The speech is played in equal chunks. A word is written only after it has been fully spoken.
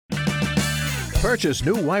Purchase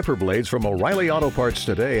new wiper blades from O'Reilly Auto Parts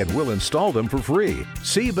today and we'll install them for free.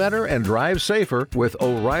 See better and drive safer with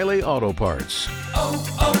O'Reilly Auto Parts.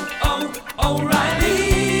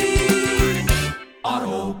 O'Reilly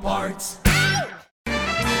Auto Parts.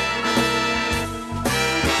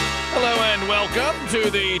 Hello and welcome to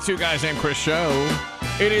the Two Guys and Chris Show.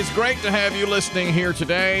 It is great to have you listening here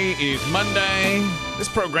today. It's Monday. This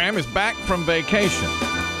program is back from vacation.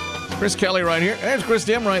 Chris Kelly right here. There's Chris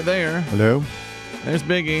Dim right there. Hello. There's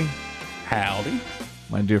Biggie. Howdy.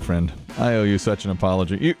 My dear friend, I owe you such an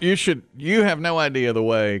apology. You have no idea the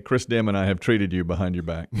way Chris Dim and I have treated you behind your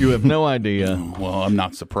back. You have no idea. Well, I'm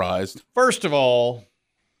not surprised. First of all,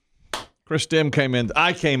 Chris Dim came in.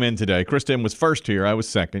 I came in today. Chris Dim was first here. I was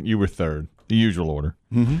second. You were third. The usual order.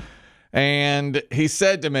 Mm-hmm. And he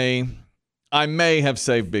said to me, I may have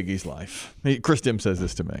saved Biggie's life. Chris Dim says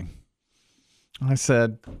this to me. I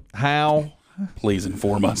said, how? Please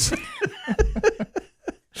inform us.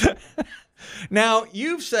 Now,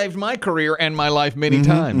 you've saved my career and my life many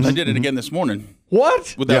times. I did it again this morning.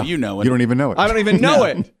 What? Without you knowing. You don't even know it. I don't even know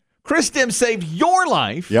it. Chris Dim saved your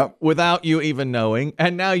life without you even knowing,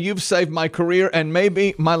 and now you've saved my career and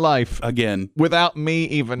maybe my life Again. without me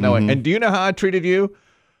even knowing. And do you know how I treated you?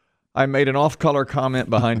 I made an off-color comment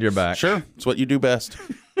behind your back. Sure. It's what you do best.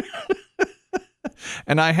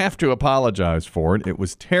 And I have to apologize for it. It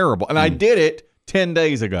was terrible. And I did it 10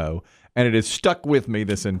 days ago, and it has stuck with me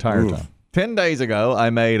this entire time. 10 days ago, I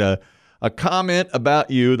made a comment about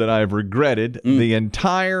you that I've regretted the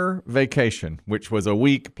entire vacation, which was a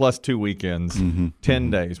week plus 2 weekends, 10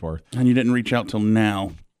 days worth. And you didn't reach out till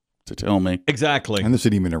now to tell me. Exactly. And this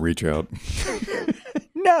isn't even a reach out.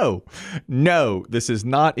 No, this is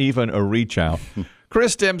not even a reach out.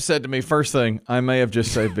 Chris Dim said to me, first thing, I may have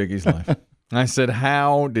just saved Biggie's life. I said,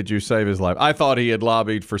 how did you save his life? I thought he had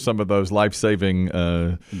lobbied for some of those life-saving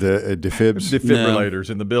The defibs? defibrillators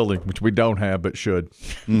in the building, which we don't have but should.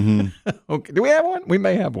 Okay. Do we have one? We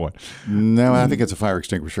may have one. No, I think it's a fire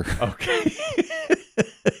extinguisher. Okay.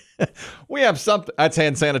 We have something. That's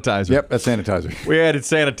hand sanitizer. Yep, that's sanitizer. We added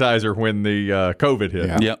sanitizer when the COVID hit.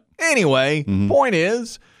 Yeah. Yep. Anyway, point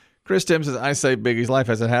is, Chris Tim says, I saved Biggie's life.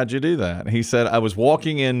 I said, how'd you do that? He said, I was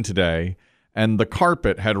walking in today, and the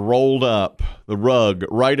carpet had rolled up the rug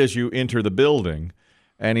right as you enter the building.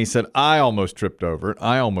 And he said, I almost tripped over it.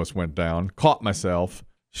 I almost went down, caught myself,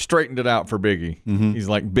 straightened it out for Biggie. He's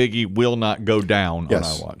like, Biggie will not go down on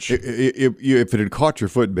our watch. If it had caught your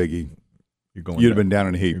foot, Biggie, You'd have been down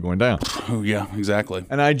in a heap. You're going down. Oh, yeah, exactly.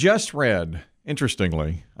 And I just read,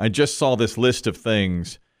 interestingly, I just saw this list of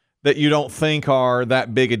things that you don't think are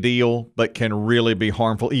that big a deal, but can really be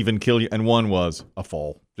harmful, even kill you. And one was a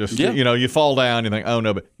fall. Just, you fall down, you think, oh,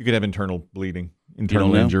 no, but you could have internal bleeding,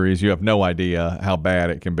 internal injuries. You have no idea how bad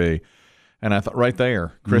it can be. And I thought right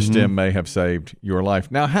there, Chris Dim may have saved your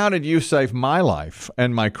life. Now, how did you save my life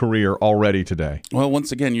and my career already today? Well,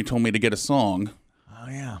 once again, you told me to get a song. Oh,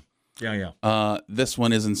 yeah. Yeah. This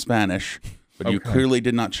one is in Spanish, but you clearly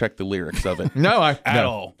did not check the lyrics of it. No, At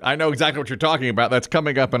all. I know exactly what you're talking about. That's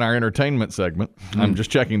coming up in our entertainment segment. I'm just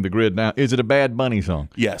checking the grid now. Is it a Bad Bunny song?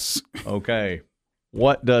 Yes. Okay.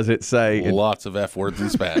 What does it say? Lots of F words in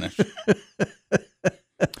Spanish.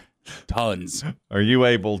 Tons. Are you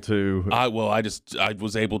able to? I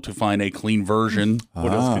was able to find a clean version.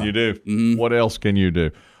 What else can you do? What else can you do?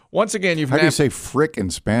 Once again, How do you say frick in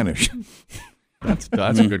Spanish? That's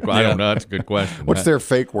a good question. I don't know. That's a good question. What's their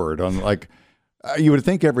fake word? You would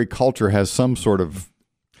think every culture has some sort of,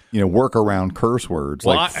 workaround curse words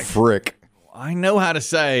frick. I know how to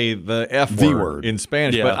say the F word in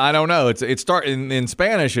Spanish, but I don't know. In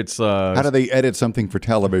Spanish. It's how do they edit something for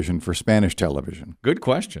television for Spanish television? Good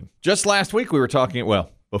question. Just last week we were talking. Well,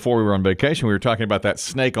 before we were on vacation, we were talking about that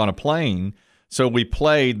snake on a plane. So we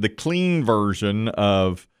played the clean version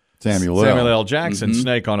of Samuel L. Jackson,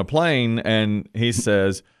 Snake on a Plane, and he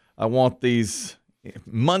says, I want these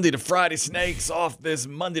Monday to Friday snakes off this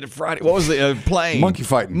Monday to Friday. What was the plane? Monkey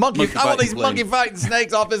fighting. I want these monkey fighting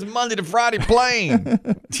snakes off this Monday to Friday plane.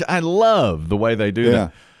 I love the way they do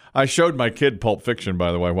that. I showed my kid Pulp Fiction,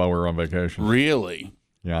 by the way, while we were on vacation. Really?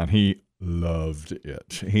 Yeah, and he loved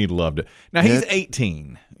it. He loved it. Now, he's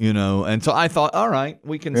 18, and so I thought, all right,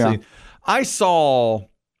 we can see. I saw...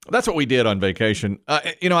 That's what we did on vacation.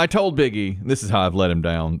 I told Biggie, this is how I've let him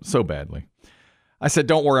down so badly. I said,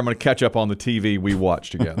 don't worry, I'm going to catch up on the TV we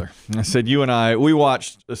watched together. I said, you and I, we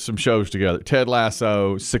watched some shows together. Ted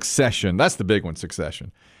Lasso, Succession. That's the big one,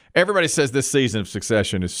 Succession. Everybody says this season of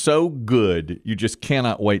Succession is so good, you just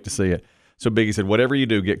cannot wait to see it. So Biggie said, whatever you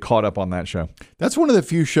do, get caught up on that show. That's one of the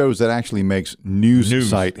few shows that actually makes news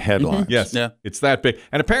site headlines. Yes, it's that big.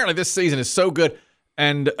 And apparently this season is so good.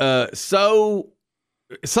 And so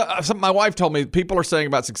my wife told me people are saying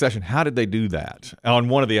about Succession, how did they do that on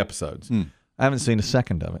one of the episodes? I haven't seen a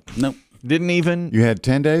second of it. Nope. Didn't even. You had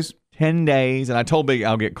 10 days? 10 days, and I told Biggie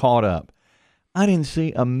I'll get caught up. I didn't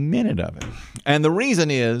see a minute of it. And the reason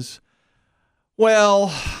is,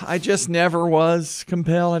 well, I just never was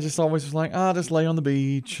compelled. I just always was like, I'll just lay on the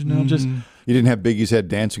beach, and I'll just... You didn't have Biggie's head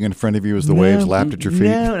dancing in front of you as the waves lapped at your feet?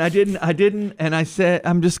 No, and I didn't. And I said,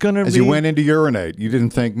 I'm just going to As you went in to urinate, you didn't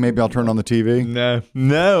think, maybe I'll turn on the TV?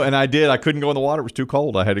 No, and I did. I couldn't go in the water. It was too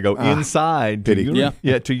cold. I had to go inside.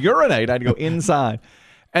 To urinate, I had to go inside.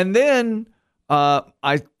 And then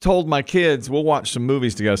I told my kids, we'll watch some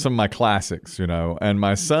movies together, some of my classics, And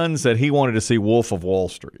my son said he wanted to see Wolf of Wall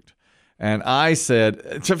Street. And I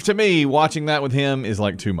said, to me, watching that with him is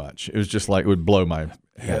like too much. It was just like, it would blow my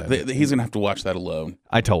head. Yeah, he's going to have to watch that alone.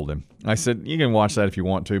 I told him. I said, you can watch that if you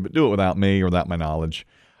want to, but do it without me or without my knowledge.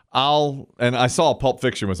 And I saw Pulp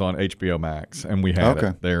Fiction was on HBO Max, and we had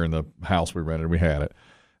it there in the house we rented. We had it.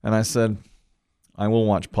 And I said, I will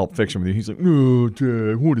watch Pulp Fiction with you. He's like, oh,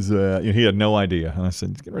 Dad, what is that? He had no idea. And I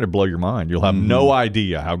said, it's getting ready to blow your mind. You'll have no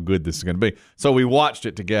idea how good this is going to be. So we watched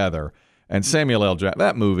it together. And Samuel L. Jackson,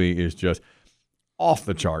 that movie is just off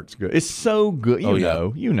the charts good. It's so good.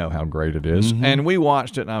 You know how great it is. And we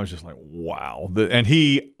watched it, and I was just like, wow. And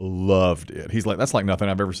he loved it. He's like, that's like nothing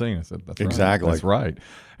I've ever seen. I said, that's exactly. Right. That's right.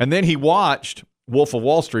 And then he watched Wolf of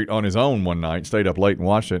Wall Street on his own one night, stayed up late and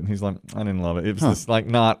watched it, and he's like, I didn't love it. It was just like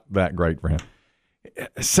not that great for him.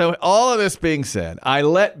 So all of this being said, I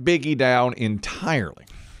let Biggie down entirely.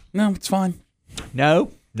 No, it's fine.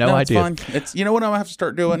 No, it's fine. It's, you know what I'm going to have to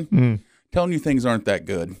start doing? Telling you things aren't that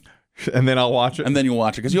good. And then I'll watch it. And then you'll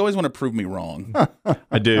watch it because you always want to prove me wrong.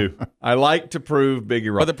 I do. I like to prove Biggie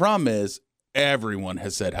wrong. But the problem is everyone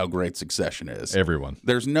has said how great Succession is. Everyone.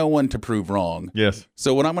 There's no one to prove wrong. Yes.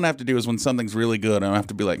 So what I'm going to have to do is when something's really good, I'm going to have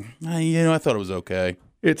to be like, I thought it was okay.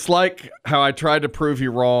 It's like how I tried to prove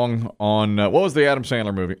you wrong on, what was the Adam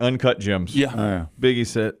Sandler movie? Uncut Gems. Yeah. Biggie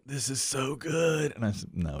said, this is so good. And I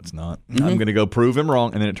said, no, it's not. I'm going to go prove him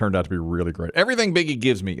wrong. And then it turned out to be really great. Everything Biggie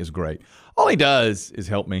gives me is great. All he does is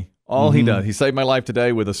help me. All he does. He saved my life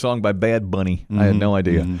today with a song by Bad Bunny. I had no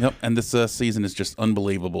idea. Yep. And this season is just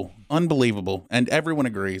unbelievable. Unbelievable. And everyone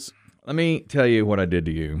agrees. Let me tell you what I did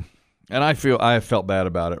to you. And I have felt bad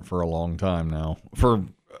about it for a long time now. For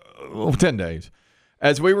 10 days.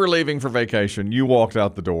 As we were leaving for vacation, you walked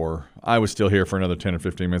out the door. I was still here for another 10 or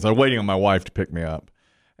 15 minutes. I was waiting on my wife to pick me up.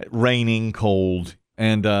 Raining, cold.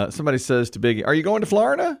 And somebody says to Biggie, are you going to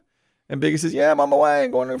Florida? And Biggie says, yeah, I'm on my way.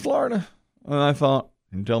 I'm going to Florida. And I thought,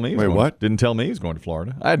 didn't tell me he was going. Didn't tell me he was going to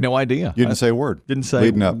Florida. I had no idea. You didn't say a word. Didn't say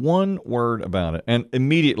one word about it. And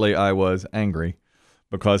immediately I was angry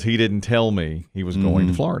because he didn't tell me he was going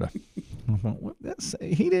to Florida. I thought,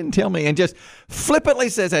 he didn't tell me. And just flippantly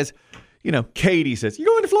says, Katie says, you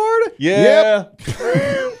going to Florida? Yeah.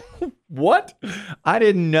 Yep. What? I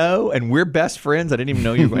didn't know. And we're best friends. I didn't even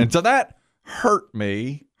know you were going. And so that hurt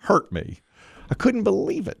me. I couldn't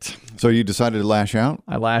believe it. So you decided to lash out?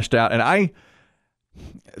 I lashed out. And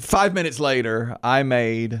 5 minutes later, I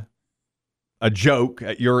made a joke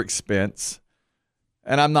at your expense.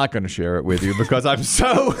 And I'm not going to share it with you because I'm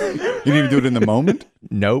so... You didn't even do it in the moment?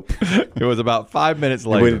 Nope. It was about 5 minutes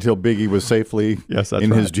later. You waited until Biggie was safely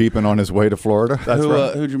his Jeep and on his way to Florida? That's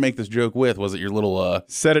right. Who'd you make this joke with? Was it your little...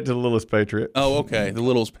 Said it to the Littlest Patriot. Oh, okay. The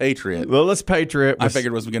Littlest Patriot. Littlest Patriot. I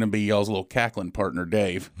figured it was going to be y'all's little cackling partner,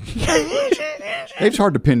 Dave. Dave's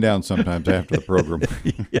hard to pin down sometimes after the program.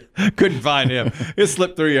 Yeah. Couldn't find him. It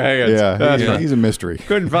slipped through your hands. Yeah, he's a mystery.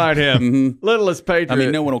 Couldn't find him. Littlest Patriot. I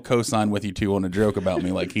mean, no one will co-sign with you two on a joke about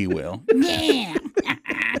me like he will. Yeah.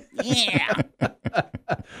 Yeah.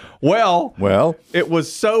 Well, it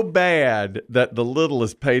was so bad that the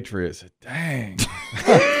Littlest Patriot said, dang.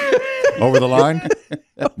 Over the line?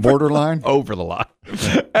 Borderline? Over the line.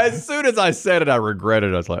 As soon as I said it, I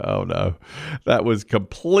regretted it. I was like, oh, no. That was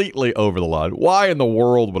completely over the line. Why in the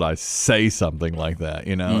world would I say something like that?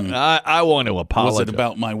 I want to apologize. Was it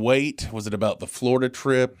about my weight? Was it about the Florida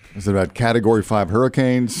trip? Was it about Category 5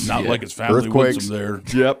 hurricanes? Not like his family wants him there.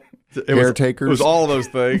 Yep. Caretakers. It was all of those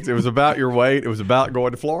things. It was about your weight. It was about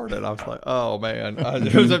going to Florida. And I was like, oh, man.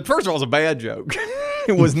 First of all, it was a bad joke.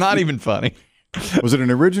 It was not even funny. Was it an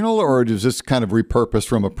original or was this kind of repurposed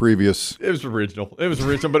from a previous? It was original, but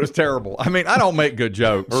it was terrible. I mean, I don't make good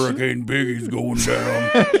jokes. Hurricane Biggie's going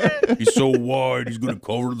down. He's so wide, he's going to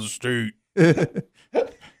cover the state.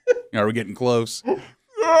 Are we getting close?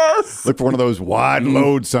 Yes. Look for one of those wide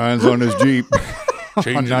load signs on his Jeep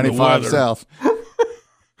on 95 South.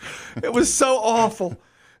 It was so awful.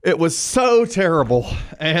 It was so terrible.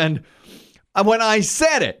 And when I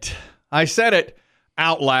said it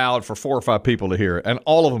out loud for 4 or 5 people to hear it, and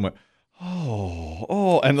all of them went,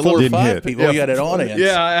 oh, and the 4 or little 5 people. You got an audience.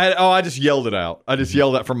 Yeah, I just yelled it out. I just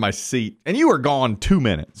yelled it from my seat, and you were gone 2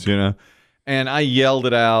 minutes, and I yelled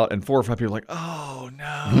it out, and 4 or 5 people were like, oh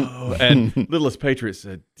no, and Littlest Patriot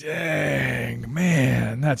said, dang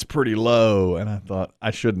man, that's pretty low, and I thought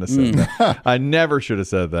I shouldn't have said that. I never should have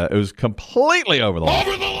said that. It was completely over the line.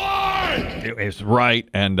 Over the line. It was right,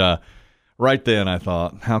 and right then I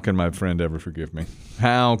thought, how can my friend ever forgive me?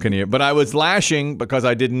 How can he? But I was lashing because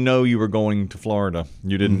I didn't know you were going to Florida.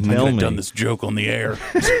 You didn't tell me. I've done this joke on the air.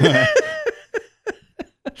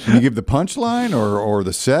 Can you give the punchline or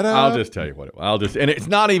the setup? I'll just tell you what it was. And it's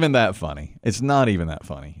not even that funny. It's not even that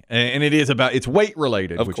funny. And it is it's weight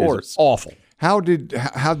related, of which course. Is awful. How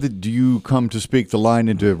did you come to speak the line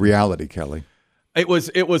into reality, Kelly? It was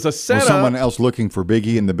a setup. Was someone else looking for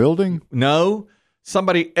Biggie in the building? No,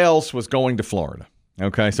 somebody else was going to Florida.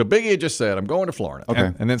 Okay, so Biggie had just said, I'm going to Florida.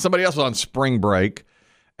 Okay. And then somebody else was on spring break.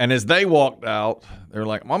 And as they walked out, they were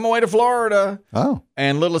like, I'm on my way to Florida. Oh.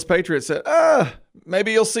 And Littlest Patriot said,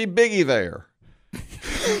 maybe you'll see Biggie there.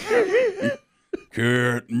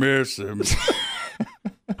 Can't miss him.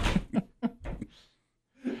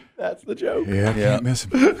 That's the joke. Yeah, can't miss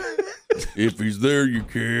him. If he's there, you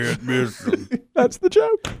can't miss him. That's the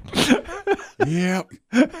joke. Yep.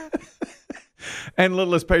 And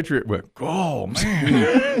Littlest Patriot went, oh,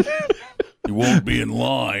 man. You won't be in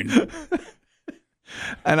line.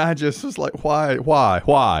 And I just was like, why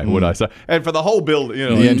would I say? And for the whole building,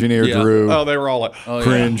 The engineer, Drew. Oh, they were all like,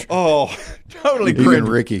 cringe. Oh, totally Even cringe.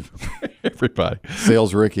 Ricky. Everybody.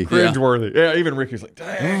 Sales Ricky. Cringeworthy. Yeah, even Ricky's like,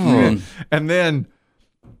 dang. And then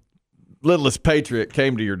Littlest Patriot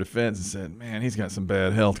came to your defense and said, man, he's got some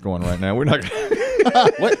bad health going right now. We're not going to.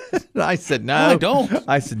 What? I said, no. I don't.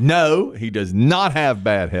 I said, no, he does not have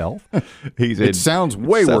bad health. It sounds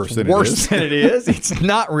way worse than it is. Than it is. It's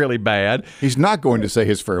not really bad. He's not going to say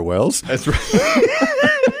his farewells. That's right.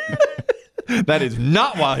 That is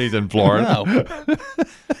not why he's in Florida. No.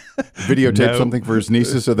 Videotape something for his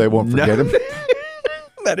nieces so they won't forget him.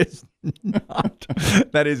 That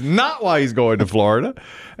is not why he's going to Florida.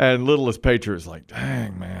 And Littlest Patriot's like,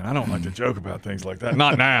 dang, man, I don't like to joke about things like that.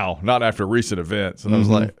 Not now, not after recent events. And I was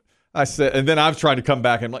like, I said, and then I've tried to come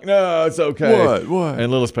back and I'm like, no, it's okay. What? And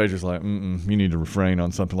Littlest Patriot's like, you need to refrain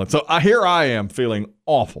on something like that. So here I am feeling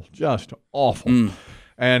awful, just awful.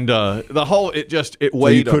 And the whole, it weighed. So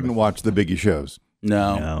you couldn't watch the Biggie shows?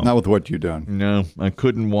 No. Not with what you've done. No, I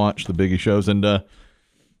couldn't watch the Biggie shows. And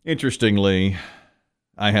interestingly,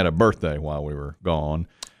 I had a birthday while we were gone.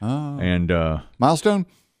 Oh. And Milestone?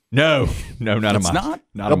 No, not a milestone.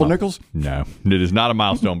 Not? Double nickels? No, it is not a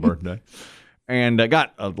milestone birthday. And I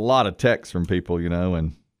got a lot of texts from people,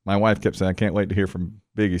 and my wife kept saying, I can't wait to hear from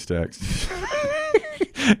Biggie's texts.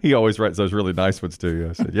 He always writes those really nice ones to you.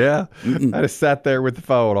 I said, yeah. I just sat there with the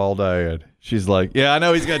phone all day. And she's like, yeah, I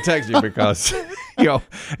know he's going to text you because,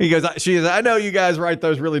 he goes, I know you guys write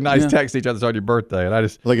those really nice texts to each other on your birthday. And I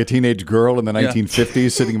just. Like a teenage girl in the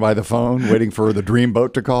 1950s sitting by the phone waiting for the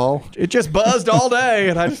dreamboat to call. It just buzzed all day.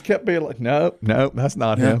 And I just kept being like, no, that's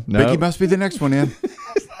not him. No. Biggie must be the next one in.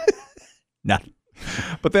 Nothing.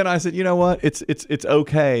 But then I said, you know what? It's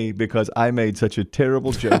okay because I made such a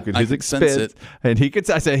terrible joke at his expense, and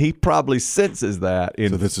I said he probably senses that. So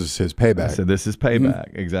this is his payback. I said this is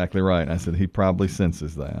payback. Exactly right. I said he probably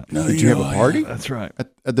senses that. No, did you have a party? That's right.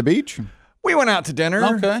 At the beach? We went out to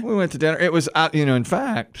dinner. Okay. We went to dinner. It was in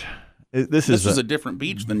fact. This is a different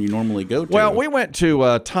beach than you normally go to. Well, we went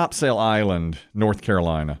to Topsail Island, North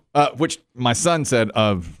Carolina, which my son said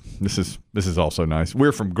This is also nice.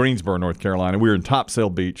 We're from Greensboro, North Carolina. We were in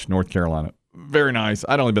Topsail Beach, North Carolina. Very nice.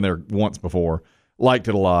 I'd only been there once before. Liked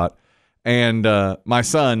it a lot. And my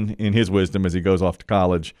son, in his wisdom, as he goes off to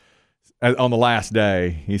college, on the last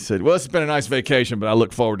day, he said, well, it's been a nice vacation, but I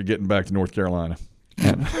look forward to getting back to North Carolina.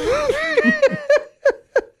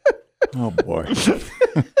 Oh, boy.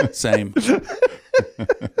 Same.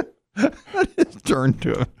 I just turned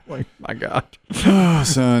to him like, my God. Oh,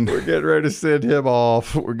 son. We're getting ready to send him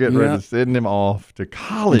off. We're getting ready to send him off to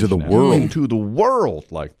college. Into the now. world. Into the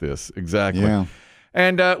world like this. Exactly. Yeah.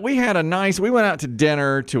 And we went out to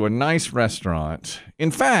dinner to a nice restaurant.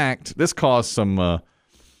 In fact, this caused some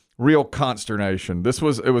real consternation. It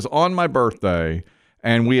was on my birthday,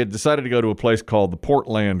 and we had decided to go to a place called the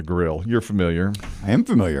Portland Grill. You're familiar. I am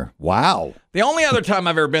familiar. Wow. The only other time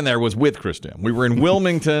I've ever been there was with Kristen. We were in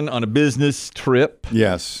Wilmington on a business trip.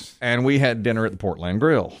 Yes. And we had dinner at the Portland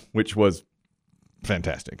Grill, which was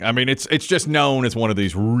fantastic. I mean, it's just known as one of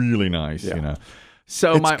these really nice,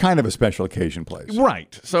 So it's kind of a special occasion place.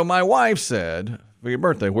 Right. So my wife said, for your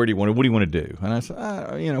birthday, what do you want to do? And I said,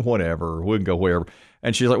 whatever. We can go wherever.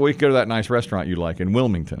 And she's like, we could go to that nice restaurant you like in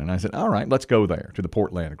Wilmington. And I said, all right, let's go there to the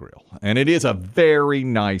Portland Grill. And it is a very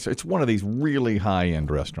nice, it's one of these really high-end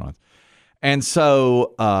restaurants. And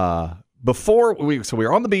so so we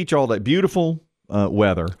were on the beach all day, beautiful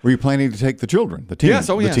weather. Were you planning to take the children, the teens? Yes,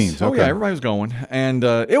 the teens. Oh, okay. yeah, everybody was going. And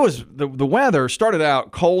it was, the weather started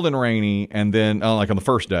out cold and rainy, and then, like on the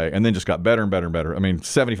first day, and then just got better and better and better. I mean,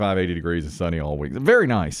 75, 80 degrees and sunny all week. Very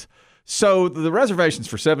nice. So the reservations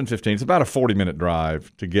for 7:15, it's about a 40-minute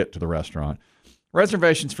drive to get to the restaurant.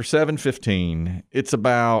 Reservations for 7:15, it's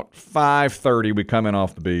about 5:30. We come in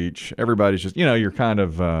off the beach. Everybody's just, you're kind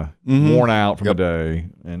of worn out from the day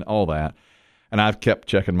and all that. And I've kept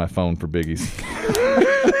checking my phone for biggies.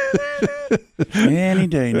 Any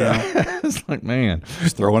day now. It's like, man.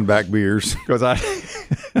 Just throwing back beers. Because I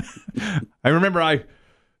remember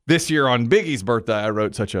this year on Biggie's birthday, I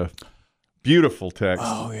wrote such a beautiful text.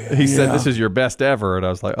 Oh, yeah. He said, this is your best ever. And I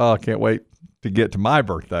was like, I can't wait to get to my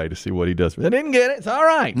birthday to see what he does. I didn't get it. It's all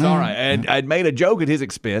right. It's all right. And I'd made a joke at his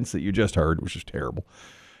expense that you just heard, which is terrible.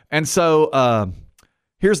 And so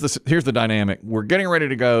here's the dynamic. We're getting ready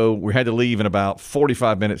to go. We had to leave in about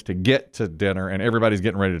 45 minutes to get to dinner, and everybody's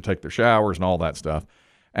getting ready to take their showers and all that stuff.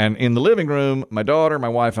 And in the living room, my daughter, my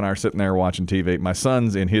wife, and I are sitting there watching TV. My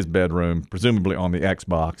son's in his bedroom, presumably on the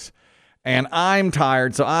Xbox. And I'm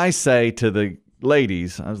tired, so I say to the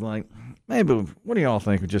ladies, I was like, maybe, what do y'all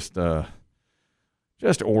think? Just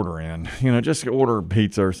order in, just order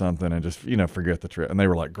pizza or something and just, forget the trip. And they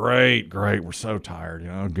were like, great, we're so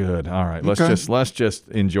tired, good. All right, let's just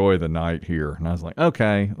enjoy the night here. And I was like,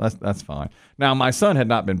 okay, that's fine. Now, my son had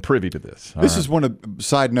not been privy to this. This is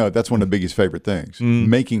side note, that's one of Biggie's favorite things,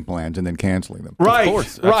 making plans and then canceling them. Right, of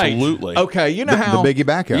course, right. absolutely. Okay, how the Biggie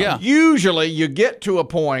back out. Yeah. Usually you get to a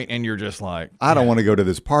point and you're just like, I don't want to go to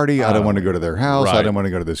this party. I don't want to go to their house. Right. I don't want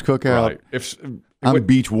to go to this cookout. Right. I'm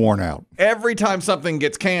beach worn out. Every time something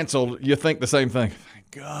gets canceled, you think the same thing.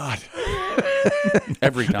 Thank God.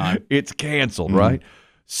 Every time. It's canceled, right?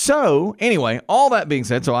 So, anyway, all that being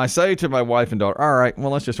said, so I say to my wife and daughter, all right,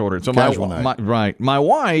 well, let's just order it. So Casual night. My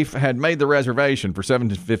wife had made the reservation for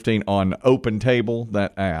 7:15 on Open Table,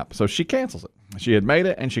 that app. So she cancels it. She had made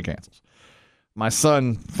it, and she cancels. My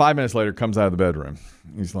son, 5 minutes later, comes out of the bedroom.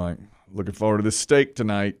 He's like, looking forward to this steak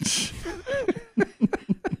tonight.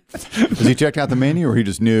 Has he checked out the menu, or he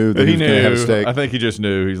just knew that he was going to have a steak? I think he just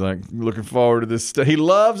knew. He's like, looking forward to this steak. He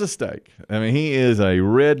loves a steak. I mean, he is a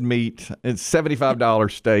red meat, it's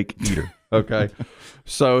 $75 steak eater. Okay.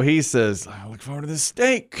 So he says, I look forward to this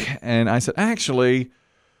steak. And I said, actually,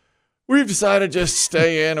 we've decided just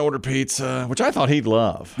stay in, order pizza, which I thought he'd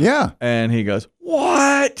love. Yeah. And he goes,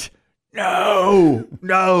 what?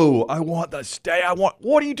 No, I want the steak.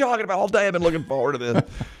 What are you talking about? All day I've been looking forward to this.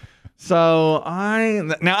 So I'm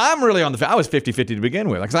really on I was 50-50 to begin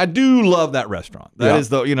with, because I do love that restaurant. That is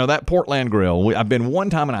that Portland Grill. I've been one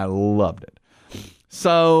time and I loved it.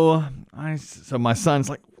 So my son's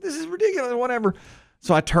like, this is ridiculous, whatever.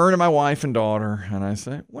 So I turn to my wife and daughter and I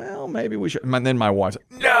say, well, maybe we should. And then my wife's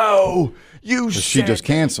like, no, she just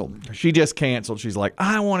canceled. She just canceled. She's like,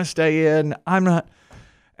 I want to stay in. I'm not.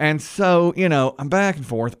 And so, I'm back and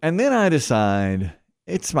forth. And then I decide,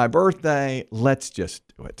 it's my birthday. Let's just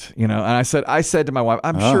do it. And I said to my wife,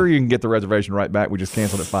 I'm sure you can get the reservation right back. We just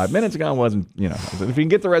canceled it 5 minutes ago. It wasn't, I said, if you can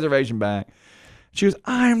get the reservation back. She goes,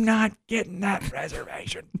 I'm not getting that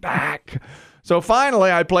reservation back. So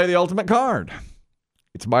finally, I play the ultimate card.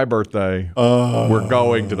 It's my birthday. We're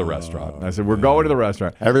going to the restaurant. And I said, we're going to the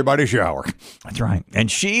restaurant. Everybody shower. That's right. And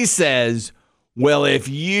she says, well, if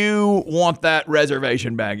you want that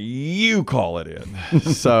reservation back, you call it in.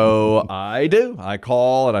 So I do. I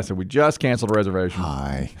call and I said, we just canceled a reservation.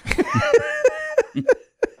 Hi.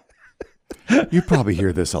 You probably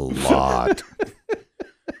hear this a lot.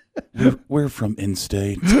 We're from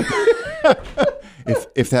in-state.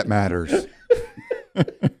 If that matters.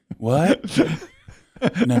 What?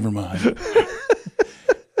 Never mind.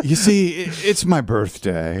 You see, it's my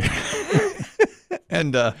birthday.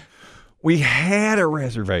 And we had a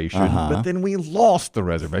reservation, but then we lost the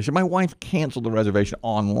reservation. My wife canceled the reservation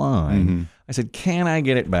online. Mm-hmm. I said, can I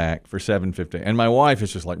get it back for 7:15? And my wife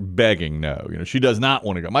is just like begging no. She does not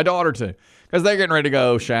want to go. My daughter too, because they're getting ready to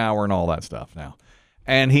go shower and all that stuff now.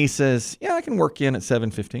 And he says, yeah, I can work in at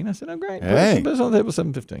 7:15. I said, oh, great. Hey. It's on the table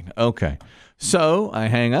 7:15. Okay. So I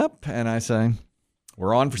hang up and I say,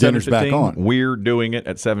 we're on for 7:15. We're doing it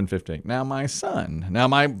at 7:15. Now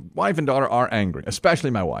my wife and daughter are angry, especially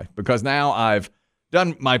my wife, because now I've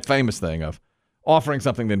done my famous thing of, offering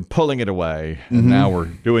something, then pulling it away. And now we're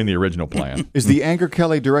doing the original plan. Is the anger,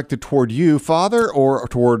 Kelly, directed toward you, father, or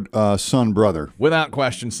toward son, brother? Without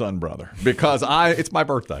question, son, brother. Because it's my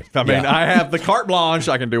birthday. I mean, I have the carte blanche.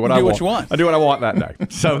 I can do what I want. Do what you want. I do what I want that day.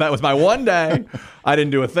 So that was my one day. I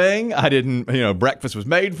didn't do a thing. I didn't, breakfast was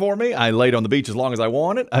made for me. I laid on the beach as long as I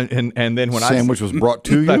wanted. And then when sandwich was brought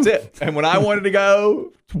to you? That's it. And when I wanted to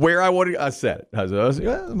go where I wanted, I said it. I was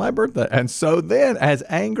my birthday. And so then as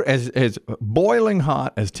boiling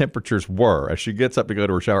hot as temperatures were, as she gets up to go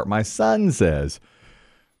to her shower, my son says,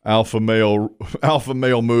 Alpha male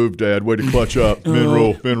move, Dad. Way to clutch up.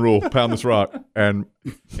 Men rule, pound this rock. And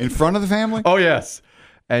in front of the family? Oh, yes.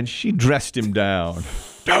 And she dressed him down.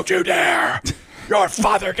 Don't you dare. Your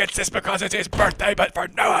father gets this because it's his birthday, but for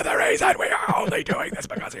no other reason. We are only doing this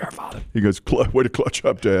because of your father. He goes, way to clutch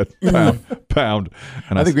up, Dad. Pound.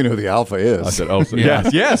 And I think we know who the alpha is. I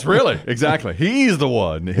said, yes, really. Exactly. He's the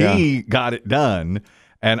one. He got it done.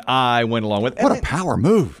 And I went along with it. What a power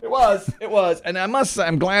move. It was. And I must say,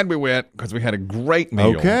 I'm glad we went because we had a great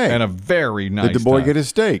meal. Okay. And a very nice Did the boy time. get his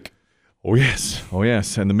steak? Oh,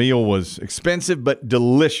 yes. And the meal was expensive but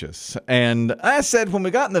delicious. And I said, when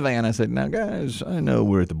we got in the van, I said, now, guys, I know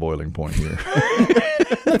we're at the boiling point here.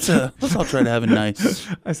 Let's all try to have a nice.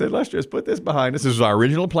 I said, let's just put this behind us. This was our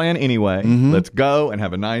original plan anyway. Let's go and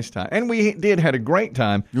have a nice time. And we had a great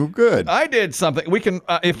time. You're good. I did something. We can,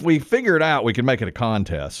 if we figure it out, we can make it a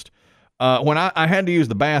contest. When I had to use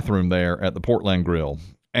the bathroom there at the Portland Grill,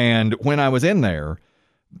 and when I was in there,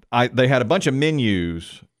 they had a bunch of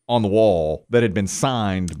menus on the wall that had been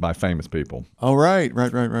signed by famous people. Oh, right.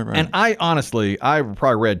 And I probably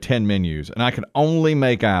read 10 menus, and I could only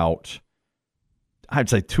make out, I'd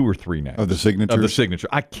say 2 or 3 names. Of the signature?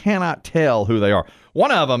 I cannot tell who they are.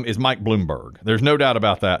 One of them is Mike Bloomberg. There's no doubt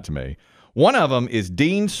about that to me. One of them is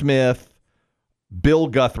Dean Smith, Bill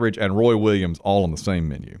Guthridge, and Roy Williams all on the same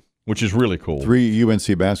menu, which is really cool. 3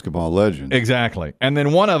 UNC basketball legends. Exactly. And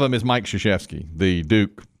then one of them is Mike Krzyzewski, the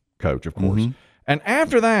Duke coach, of course. And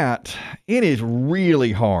after that, it is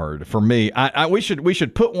really hard for me. We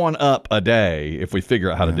should put one up a day if we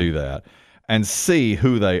figure out how to do that and see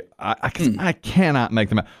who they. I cannot make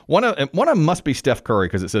them out. One of them must be Steph Curry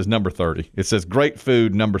because it says number 30. It says great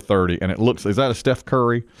food number 30, and it looks. Is that a Steph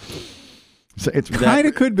Curry? So it's kind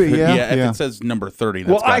of could be, yeah. If it says number 30,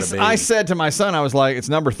 that's gotta be. I said to my son, I was like, it's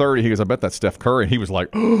number 30. He goes, I bet that's Steph Curry. And he was like,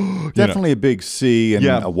 oh, definitely a big C and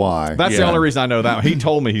a Y. That's the only reason I know that. He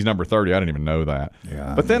told me he's number 30. I didn't even know that.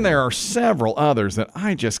 Yeah, but then there are several others that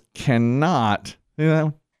I just cannot,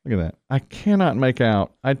 look at that. I cannot make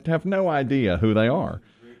out. I have no idea who they are.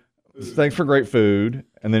 Thanks for great food.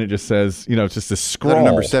 And then it just says, it's just a scroll. Is that a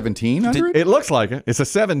number 17 under it? It looks like it. It's a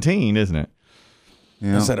 17, isn't it?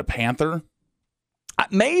 Yeah. Is that a Panther?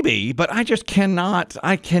 Maybe, but I just cannot.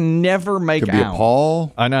 I can never make out. Could be a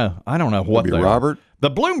Paul. I know. I don't know what Could be Robert. The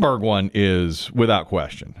Bloomberg one is without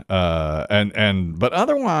question. But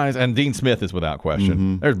otherwise, and Dean Smith is without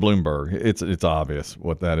question. There's Bloomberg. It's obvious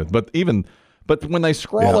what that is. But when they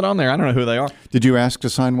scroll it on there, I don't know who they are. Did you ask to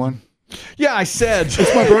sign one? Yeah, I said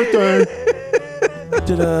it's my birthday.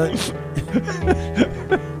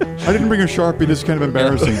 I didn't bring a Sharpie. This is kind of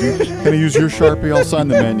embarrassing. Can I use your Sharpie? I'll sign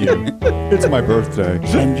the menu. It's my birthday.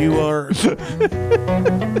 And you are.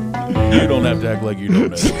 You don't have to act like you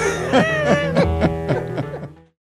don't know.